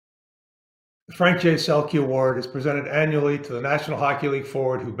The Frank J. Selke Award is presented annually to the National Hockey League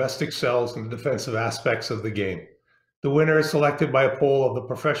forward who best excels in the defensive aspects of the game. The winner is selected by a poll of the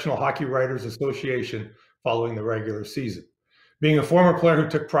Professional Hockey Writers Association following the regular season. Being a former player who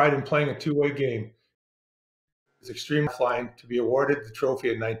took pride in playing a two-way game, it's extremely flying to be awarded the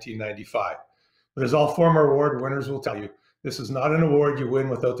trophy in 1995. But as all former award winners will tell you, this is not an award you win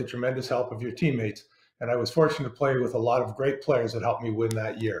without the tremendous help of your teammates, and I was fortunate to play with a lot of great players that helped me win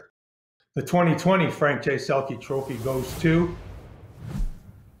that year. The 2020 Frank J. Selke Trophy goes to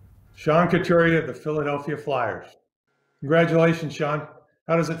Sean Couturier of the Philadelphia Flyers. Congratulations, Sean.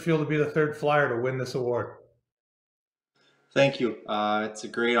 How does it feel to be the third Flyer to win this award? Thank you. It's a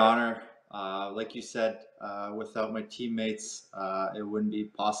great honor. Like you said, without my teammates, it wouldn't be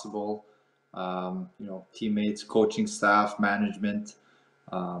possible. Teammates, coaching staff, management,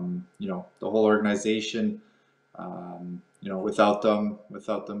 the whole organization. Without them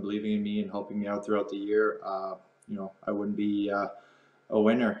believing in me and helping me out throughout the year, I wouldn't be a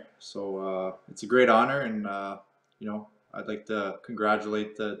winner. So it's a great honor, and I'd like to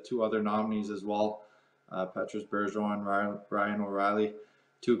congratulate the two other nominees as well, Petrus Bergeron and Ryan O'Reilly,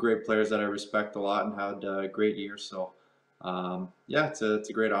 two great players that I respect a lot and had a great year. So it's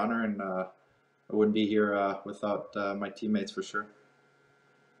a great honor, and I wouldn't be here without my teammates for sure.